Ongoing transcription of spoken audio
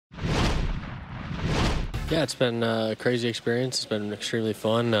Yeah, it's been a crazy experience. It's been extremely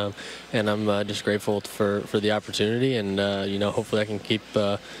fun, and I'm just grateful for the opportunity. And hopefully I can keep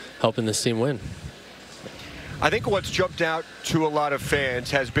helping this team win. I think what's jumped out to a lot of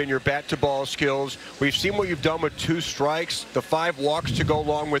fans has been your bat-to-ball skills. We've seen what you've done with 2 strikes, the 5 walks to go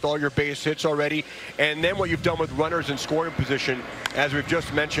along with all your base hits already, and then what you've done with runners in scoring position, as we've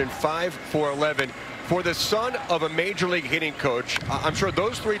just mentioned, 5 for 11. For the son of a major league hitting coach, I'm sure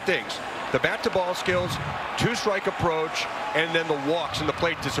those 3 things, the bat-to-ball skills, 2-strike approach, and then the walks and the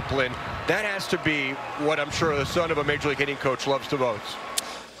plate discipline, that has to be what I'm sure the son of a major league hitting coach loves the most.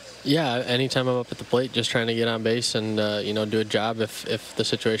 Yeah, anytime I'm up at the plate, just trying to get on base and do a job if the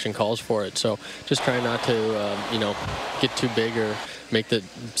situation calls for it. So just trying not to get too big or make the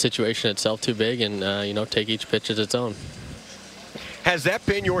situation itself too big, and take each pitch as its own. Has that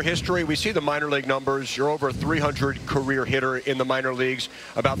been your history? We see the minor league numbers. You're over a 300 career hitter in the minor leagues,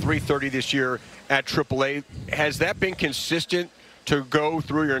 about 330 this year at Triple-A. Has that been consistent to go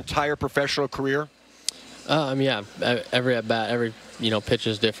through your entire professional career? Yeah, every at bat, every pitch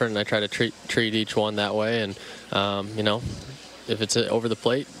is different, and I try to treat each one that way. And if it's over the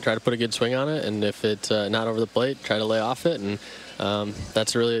plate, try to put a good swing on it, and if it's not over the plate, try to lay off it. And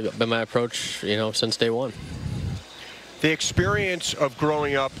that's really been my approach, since day one. The experience of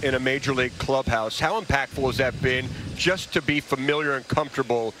growing up in a major league clubhouse, how impactful has that been just to be familiar and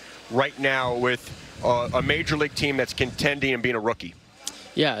comfortable right now with a major league team that's contending and being a rookie?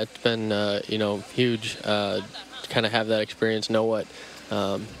 Yeah, it's been huge to kind of have that experience, know what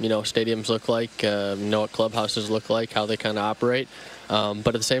stadiums look like, know what clubhouses look like, how they kind of operate. But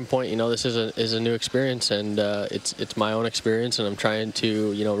at the same point, this is a new experience, and it's my own experience, and I'm trying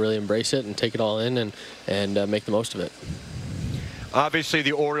to really embrace it and take it all in and make the most of it. Obviously,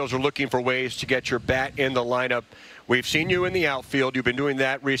 the Orioles are looking for ways to get your bat in the lineup. We've seen you in the outfield. You've been doing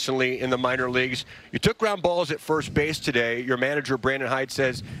that recently in the minor leagues. You took ground balls at first base today. Your manager, Brandon Hyde,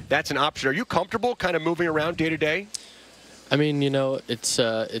 says that's an option. Are you comfortable kind of moving around day to day? I mean, it's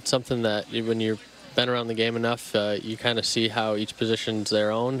something that when you've been around the game enough, you kind of see how each position's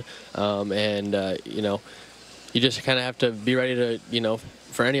their own, you just kind of have to be ready to,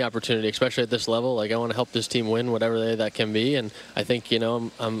 for any opportunity, especially at this level. Like, I want to help this team win, whatever that can be, and I think,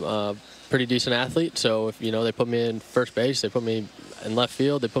 I'm a pretty decent athlete, so if, they put me in first base, they put me in left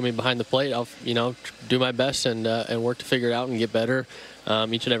field, they put me behind the plate, I'll, do my best and work to figure it out and get better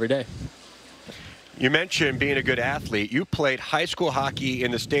each and every day. You mentioned being a good athlete. You played high school hockey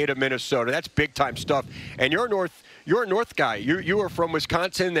in the state of Minnesota. That's big-time stuff. And you're a North guy. You were from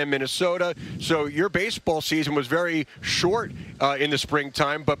Wisconsin, then Minnesota. So your baseball season was very short in the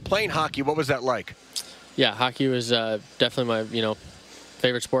springtime. But playing hockey, what was that like? Yeah, hockey was definitely my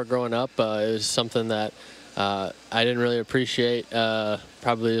favorite sport growing up. It was something that I didn't really appreciate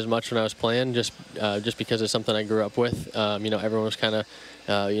probably as much when I was playing, just because it's something I grew up with. Everyone was kind of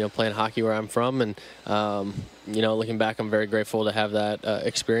playing hockey where I'm from, and looking back, I'm very grateful to have that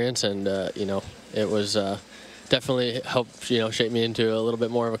experience, and it was definitely helped shape me into a little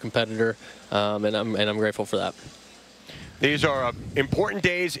bit more of a competitor, and I'm grateful for that. These are important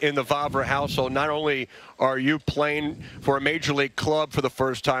days in the Vavra household. Not only are you playing for a major league club for the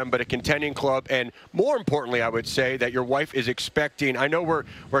first time, but a contending club, and more importantly, I would say that your wife is expecting. I know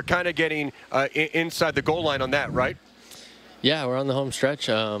we're kind of getting inside the goal line on that, right? Yeah, we're on the home stretch.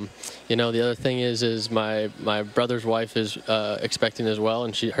 The other thing is my brother's wife is expecting as well,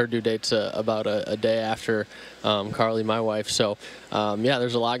 and her due date's about a day after Carly, my wife. So, yeah,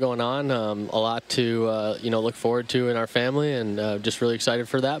 there's a lot going on, a lot to look forward to in our family, and just really excited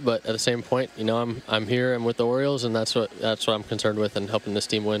for that. But at the same point, I'm here, I'm with the Orioles, and that's what I'm concerned with, and helping this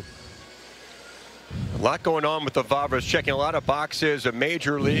team win. A lot going on with the Vavras, checking a lot of boxes, a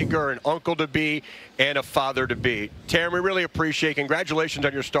major leaguer, an uncle-to-be, and a father-to-be. Terrin, we really appreciate it. Congratulations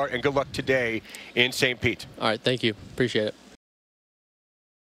on your start, and good luck today in St. Pete. All right, thank you. Appreciate it.